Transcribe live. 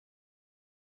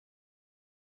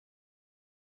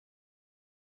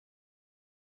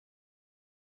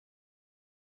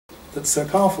that's so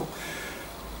powerful?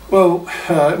 Well,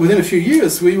 within a few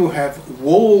years we will have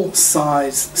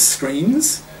wall-size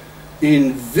screens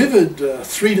in vivid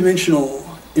three-dimensional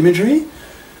imagery.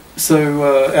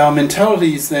 So our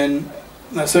mentalities then,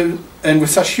 and with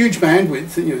such huge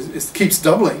bandwidth, it keeps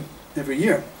doubling every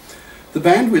year. The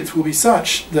bandwidth will be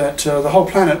such that the whole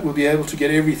planet will be able to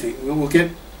get everything.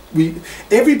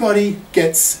 Everybody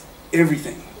gets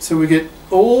everything. So we get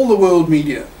all the world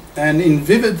media, and in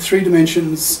vivid three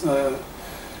dimensions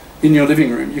in your living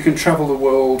room, you can travel the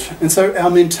world. And so our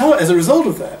mentality, as a result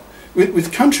of that,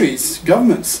 with countries,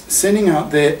 governments sending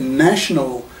out their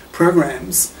national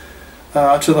programs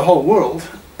to the whole world,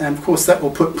 and of course that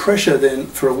will put pressure then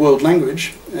for a world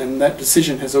language, and that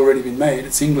decision has already been made,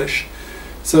 it's English.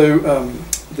 So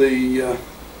the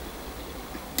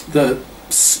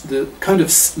kind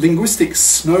of linguistic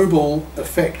snowball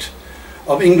effect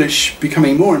of English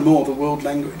becoming more and more the world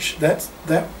language, that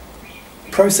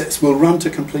process will run to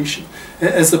completion.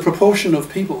 As the proportion of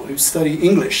people who study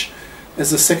English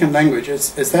as a second language,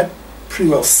 as that pretty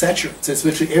well saturates, as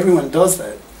virtually everyone does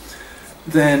that,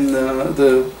 then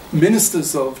the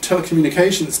ministers of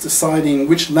telecommunications deciding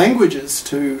which languages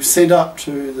to send up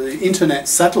to the internet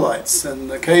satellites and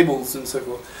the cables and so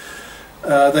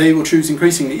forth, they will choose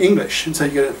increasingly English, and so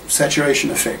you get a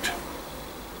saturation effect.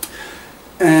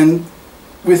 And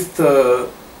with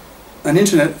an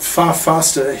internet far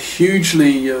faster,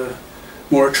 hugely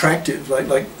more attractive,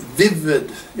 like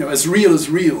vivid, as real,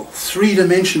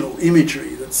 three-dimensional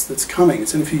imagery that's coming.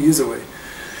 It's in a few years away.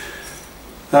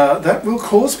 That will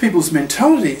cause people's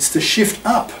mentalities to shift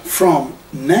up from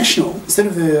national, instead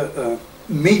of their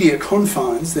media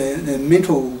confines, their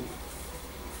mental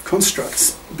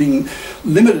constructs being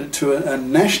limited to a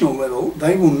national level,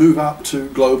 they will move up to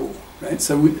global. Right?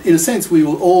 So in a sense, we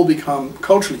will all become,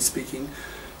 culturally speaking,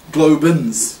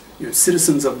 globans,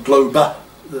 citizens of globa.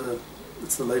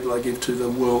 That's the label I give to the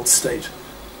world state,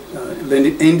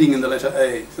 ending in the letter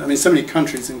A. I mean, so many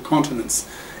countries and continents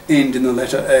end in the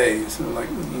letter A, so like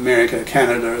America,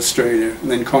 Canada, Australia, and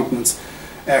then continents,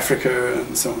 Africa,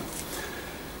 and so on.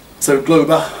 So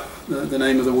globa, the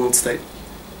name of the world state.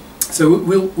 So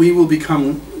we will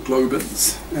become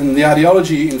globans, and the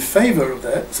ideology in favour of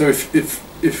that. So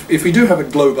if we do have a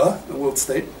globa, a world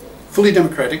state, fully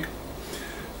democratic,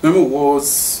 no more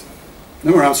wars,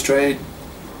 no more arms trade,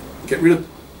 get rid of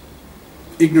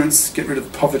ignorance, get rid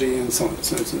of poverty, and so on.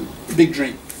 So it's a big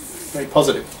dream, very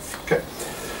positive. Okay.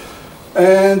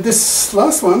 And this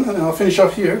last one, and I'll finish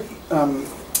off here,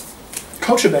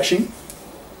 culture bashing.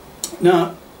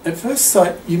 Now, at first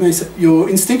sight, you may say, your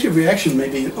instinctive reaction may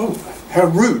be, oh, how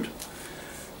rude.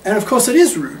 And of course it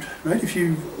is rude, right? If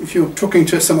you're talking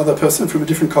to some other person from a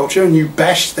different culture and you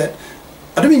bash that,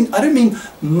 I don't mean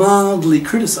mildly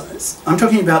criticize. I'm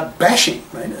talking about bashing,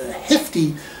 right? A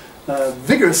hefty,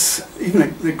 vigorous, even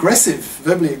aggressive,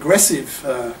 verbally aggressive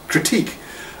critique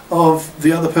of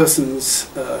the other person's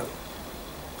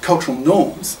cultural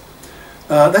norms.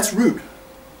 That's rude.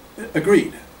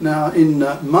 Agreed. Now, in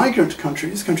migrant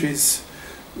countries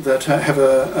that have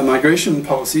a migration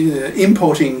policy, they're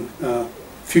importing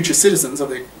future citizens of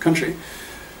their country,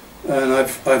 and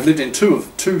I've lived in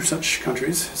two such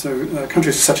countries. So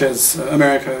countries such as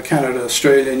America, Canada,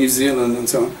 Australia, New Zealand, and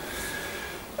so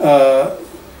on.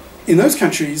 In those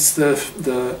countries,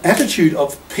 the attitude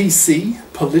of PC,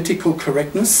 political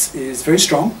correctness, is very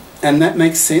strong, and that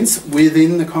makes sense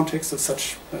within the context of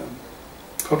such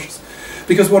cultures.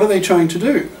 Because what are they trying to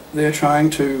do? They're trying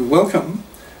to welcome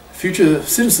future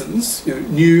citizens,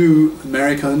 new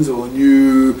Americans or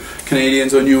new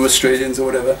Canadians or new Australians or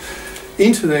whatever,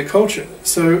 into their culture.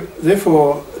 So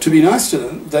therefore, to be nice to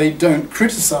them, they don't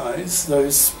criticize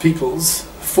those people's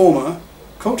former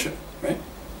culture, right?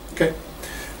 Okay.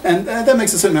 And that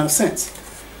makes a certain amount of sense.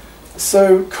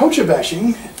 So culture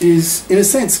bashing is, in a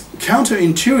sense,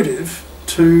 counterintuitive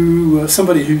to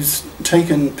somebody who's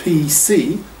taken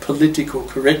PC, political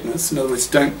correctness. In other words,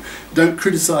 don't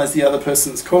criticize the other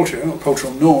person's culture or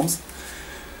cultural norms.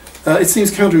 It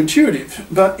seems counterintuitive,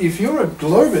 but if you're a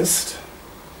globist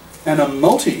and a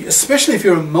multi, especially if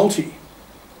you're a multi,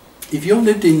 if you've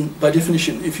lived in, by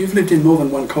definition, if you've lived in more than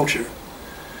one culture,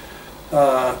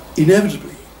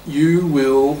 inevitably you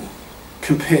will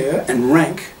compare and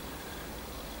rank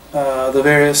the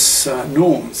various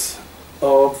norms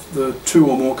of the two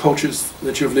or more cultures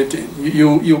that you've lived in.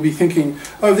 You'll be thinking,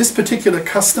 oh, this particular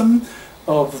custom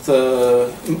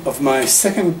of my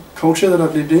second culture that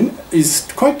I've lived in is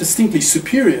quite distinctly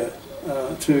superior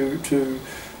to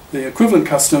the equivalent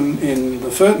custom in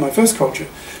my first culture.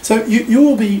 So you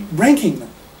will be ranking them.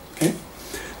 Okay.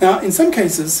 Now, in some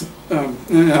cases,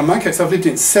 in my case, I've lived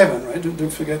in 7, right? Don't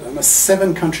forget, I'm a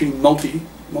 7-country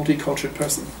multicultural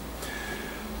person.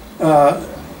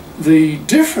 The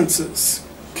differences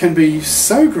can be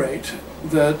so great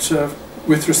that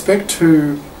with respect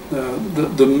to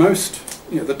the most,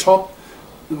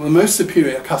 the most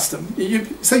superior custom,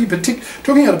 say you're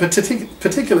talking about a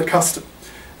particular custom,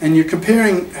 and you're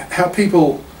comparing how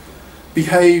people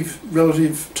behave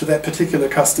relative to that particular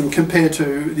custom compared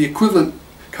to the equivalent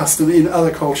custom in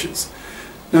other cultures.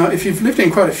 Now, if you've lived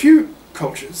in quite a few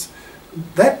cultures,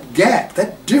 that gap,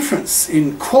 that difference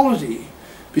in quality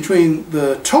between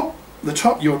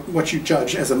what you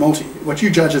judge as a multi, what you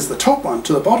judge as the top one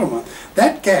to the bottom one,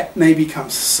 that gap may become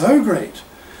so great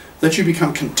that you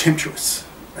become contemptuous,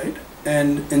 right?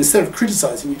 And instead of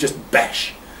criticizing, you just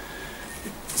bash.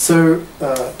 So,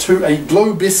 to a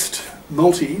globist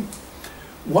multi,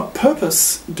 what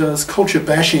purpose does culture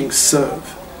bashing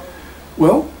serve?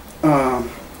 Well,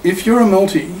 if you're a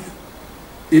multi,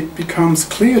 it becomes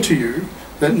clear to you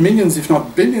that millions, if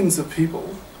not billions of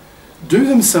people do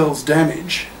themselves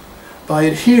damage by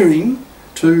adhering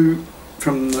to,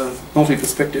 from the multi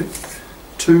perspective,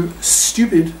 to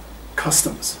stupid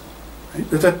customs. Right?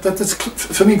 That's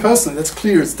for me personally, that's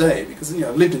clear as day, because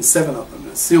I've lived in 7 of them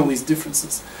and see all these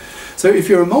differences. So if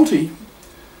you're a multi,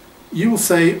 you will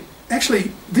say,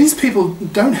 actually, these people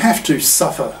don't have to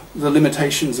suffer the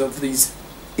limitations of these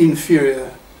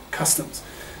inferior customs.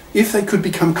 If they could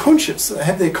become conscious,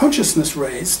 have their consciousness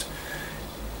raised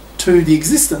to the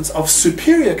existence of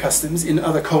superior customs in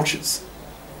other cultures.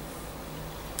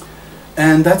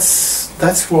 And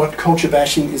that's what culture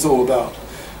bashing is all about.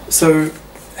 So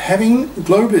having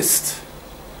globist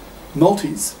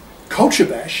multis culture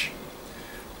bash,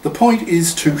 the point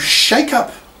is to shake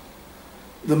up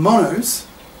the monos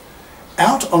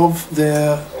out of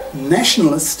their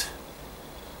nationalist,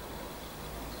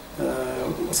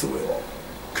 what's the word?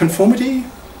 Conformity?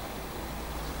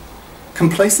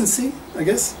 Complacency, I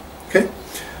guess? Okay?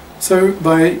 So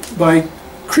by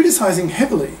criticizing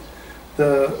heavily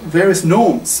the various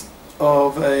norms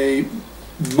of a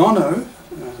mono,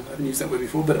 I haven't used that word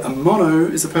before, but a mono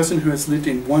is a person who has lived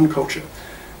in one culture.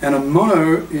 And a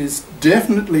mono is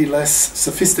definitely less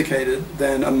sophisticated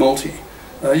than a multi.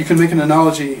 You can make an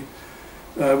analogy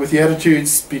with the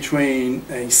attitudes between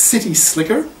a city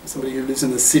slicker, somebody who lives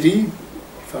in the city,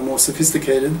 far more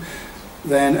sophisticated,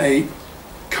 than a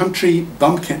country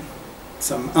bumpkin,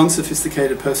 some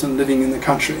unsophisticated person living in the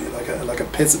country, like a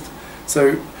peasant.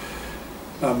 So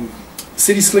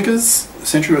city slickers, a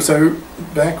century or so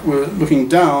back, were looking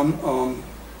down on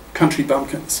country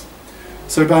bumpkins.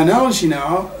 So by analogy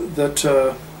now, that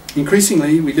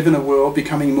increasingly we live in a world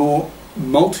becoming more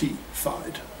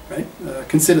multi-fied, right?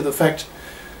 Consider the fact,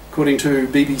 according to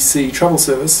BBC Travel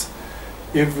Service,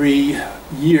 every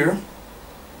year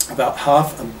about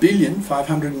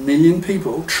 500 million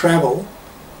people travel,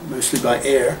 mostly by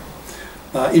air,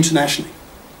 internationally.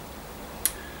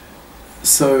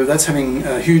 So that's having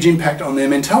a huge impact on their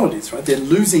mentalities, right? They're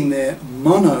losing their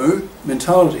mono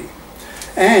mentality.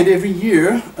 And every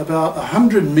year, about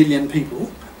 100 million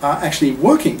people are actually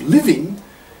working, living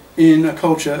in a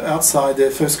culture outside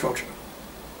their first culture.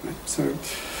 Right?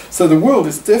 So the world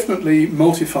is definitely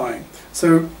multiplying.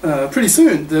 So pretty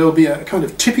soon there will be a kind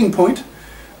of tipping point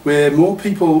where more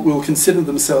people will consider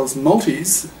themselves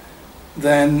multis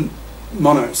than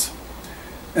monos.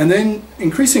 And then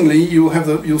increasingly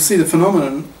you'll see the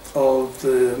phenomenon of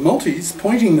the multis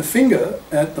pointing the finger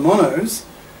at the monos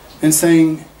and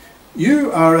saying,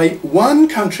 you are a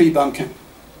one-country bumpkin.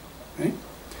 Right?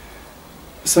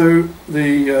 So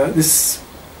this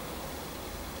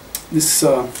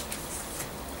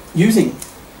using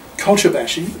culture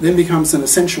bashing then becomes an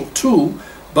essential tool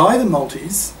by the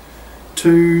multis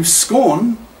to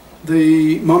scorn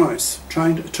the monos,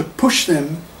 trying to push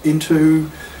them into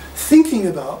thinking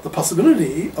about the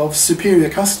possibility of superior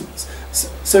customs.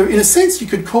 So in a sense you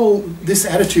could call this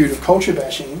attitude of culture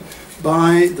bashing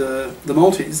by the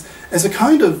multis as a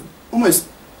kind of almost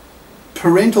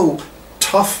parental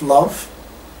tough love.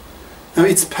 Now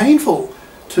it's painful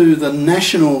to the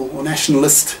national or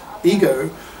nationalist ego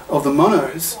of the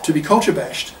monos to be culture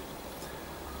bashed,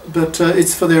 but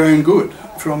it's for their own good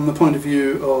from the point of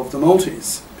view of the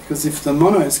multis, because if the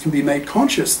monos can be made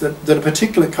conscious that a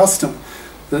particular custom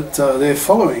that they're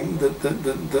following,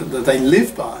 that they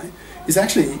live by, is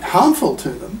actually harmful to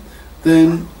them,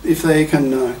 then if they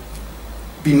can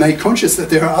be made conscious that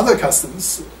there are other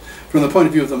customs, from the point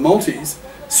of view of the multis,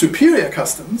 superior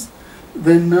customs,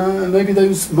 then maybe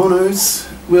those monos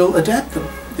will adapt them,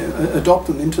 adopt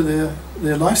them into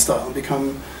their lifestyle and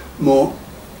become more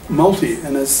multi,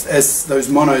 and as those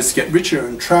monos get richer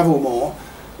and travel more,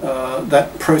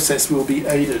 that process will be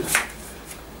aided.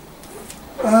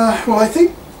 Well, I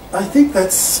think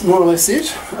that's more or less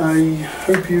it. I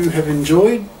hope you have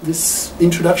enjoyed this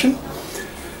introduction,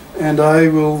 and I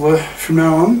will, from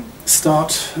now on,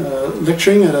 start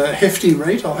lecturing at a hefty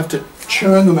rate. I'll have to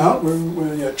churn them out.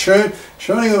 We're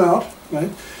churning them out,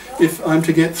 right? If I'm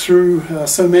to get through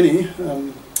so many.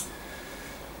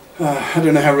 I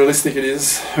don't know how realistic it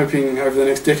is, hoping over the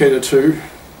next decade or two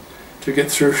to get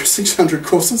through 600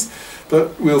 courses,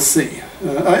 but we'll see.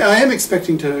 I am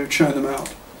expecting to churn them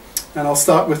out, and I'll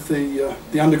start with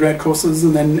the undergrad courses,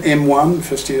 and then M1,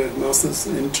 first year masters,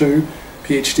 M2,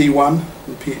 PhD 1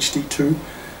 and PhD 2,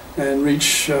 and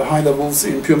reach high levels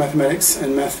in pure mathematics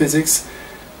and math physics,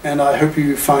 and I hope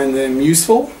you find them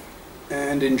useful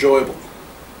and enjoyable.